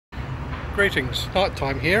Greetings,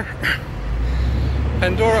 nighttime here.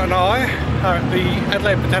 Pandora and I are at the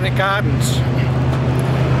Adelaide Botanic Gardens.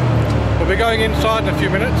 We'll be going inside in a few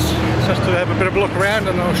minutes just to have a bit of a look around,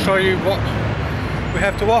 and I'll show you what we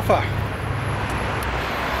have to offer.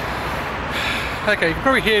 Okay, you can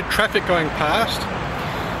probably hear traffic going past.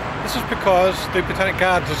 This is because the Botanic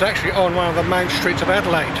Gardens is actually on one of the main streets of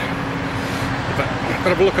Adelaide. But a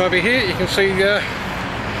bit of a look over here, you can see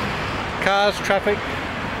cars, traffic,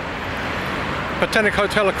 Botanic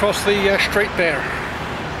Hotel across the street there.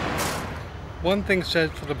 One thing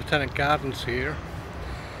said for the Botanic Gardens here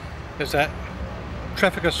is that,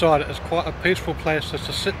 traffic aside, it's quite a peaceful place just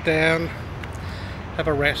to sit down, have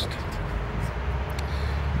a rest.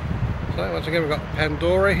 So once again we've got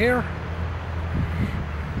Pandora here.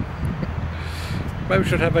 Maybe we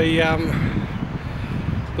should have a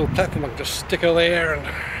little platform I can just stick her there and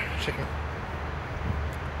she can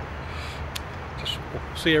just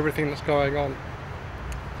see everything that's going on.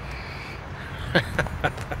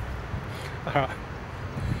 Alright.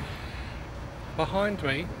 Behind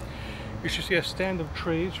me you should see a stand of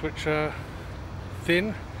trees which are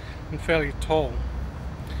thin and fairly tall.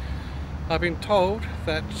 I've been told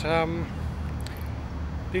that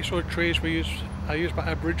these sort of trees are used by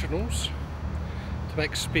Aboriginals to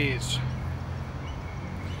make spears.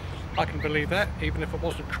 I can believe that, even if it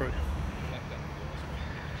wasn't true.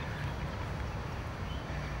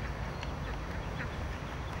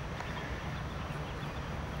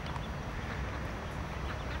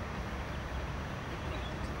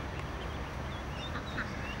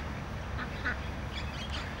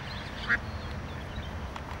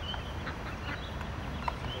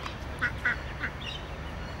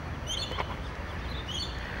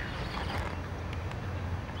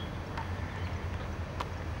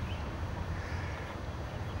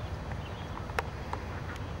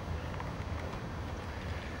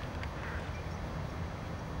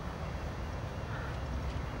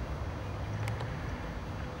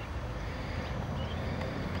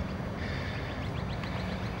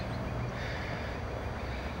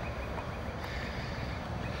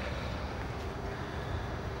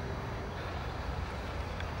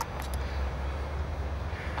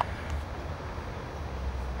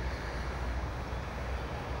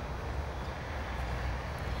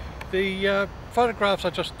 The photographs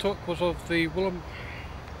I just took was of the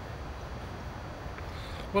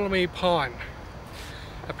Wollemi pine.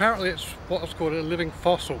 Apparently it's what is called a living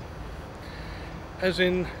fossil. As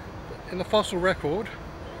in the fossil record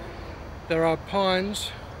there are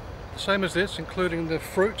pines the same as this, including the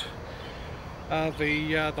fruit,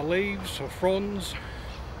 the leaves or fronds,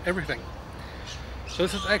 everything. So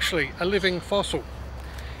this is actually a living fossil.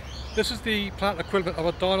 This is the plant equivalent of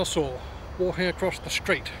a dinosaur walking across the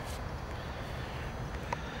street.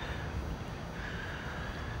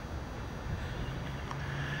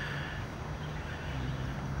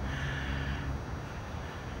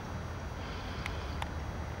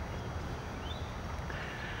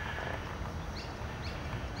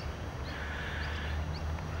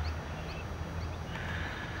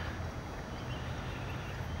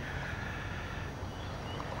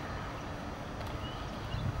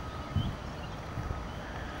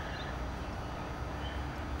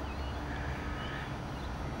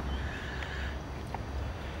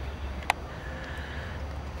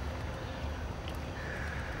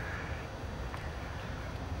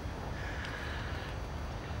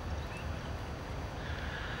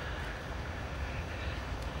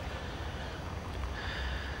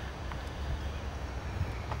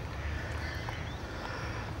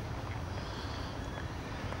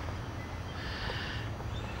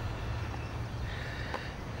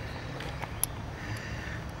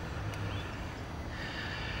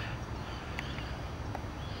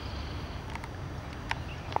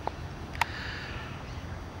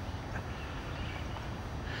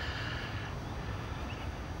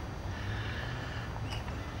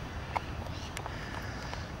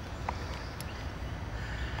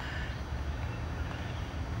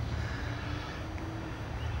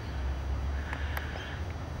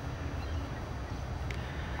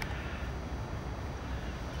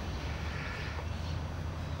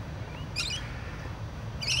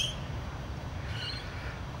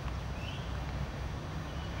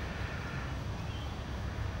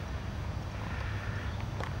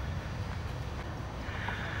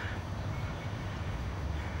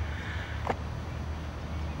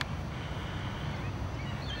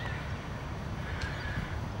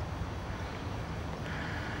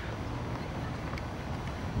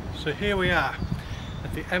 So here we are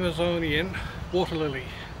at the Amazonian water lily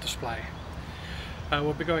display.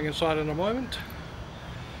 We'll be going inside in a moment.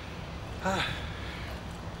 Well,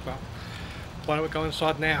 why don't we go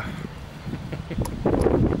inside now?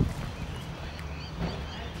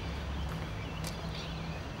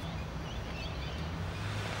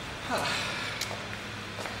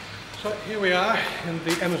 So here we are in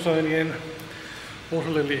the Amazonian water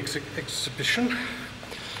lily exhibition.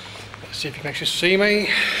 Let's see if you can actually see me.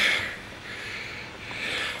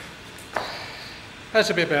 That's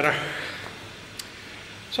a bit better.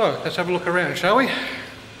 So let's have a look around, shall we?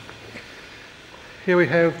 Here we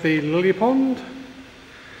have the lily pond.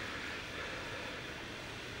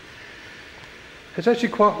 It's actually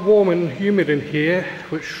quite warm and humid in here,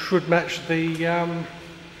 which should match the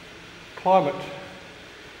climate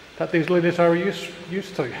that these lilies are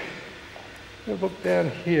used to. Look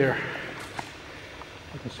down here.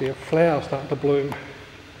 You can see a flower starting to bloom.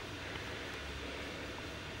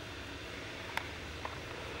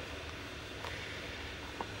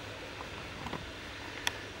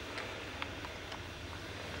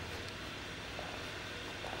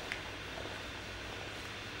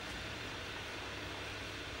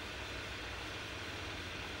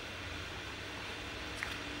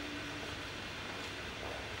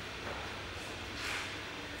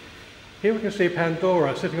 Here we can see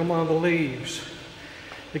Pandora sitting on one of the leaves.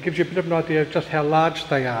 It gives you a bit of an idea of just how large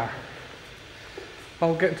they are.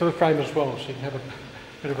 I'll get into the frame as well so you can have a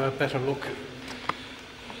bit of a better look.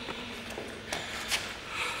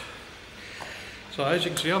 So as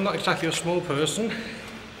you can see, I'm not exactly a small person,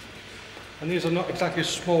 and these are not exactly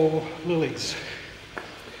small lilies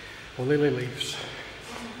or lily leaves.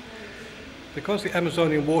 Because the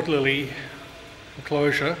Amazonian water lily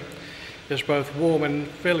enclosure is both warm and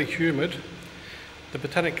fairly humid, the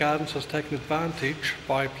Botanic Gardens has taken advantage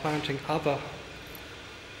by planting other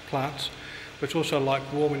plants which also like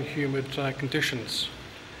warm and humid conditions.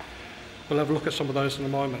 We'll have a look at some of those in a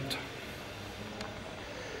moment.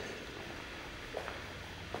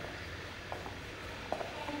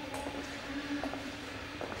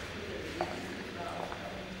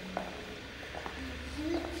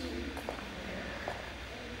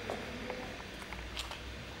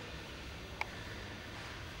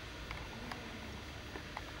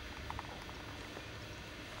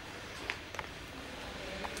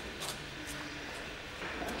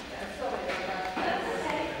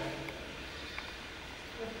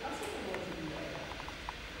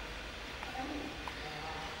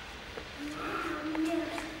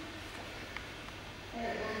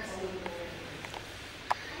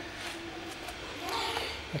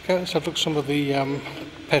 Okay, let's have a look at some of the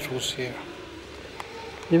petals here.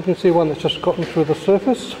 You can see one that's just gotten through the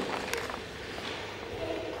surface.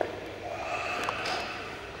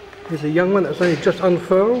 There's a young one that's only just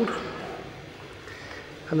unfurled,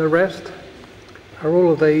 and the rest are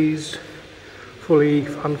all of these fully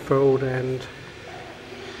unfurled and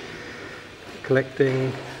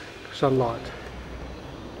collecting sunlight.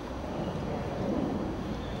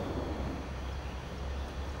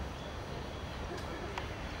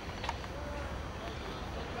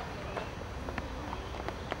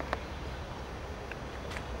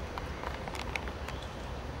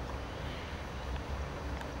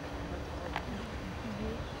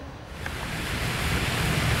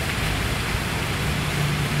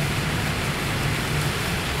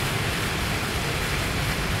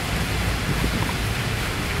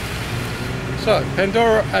 So,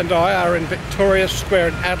 Pandora and I are in Victoria Square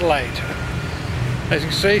in Adelaide. As you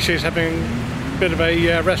can see, she's having a bit of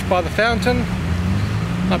a rest by the fountain.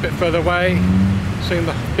 A bit further away, seeing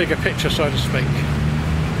the bigger picture, so to speak.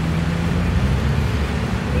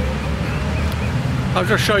 I'll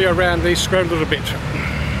just show you around the square a little bit.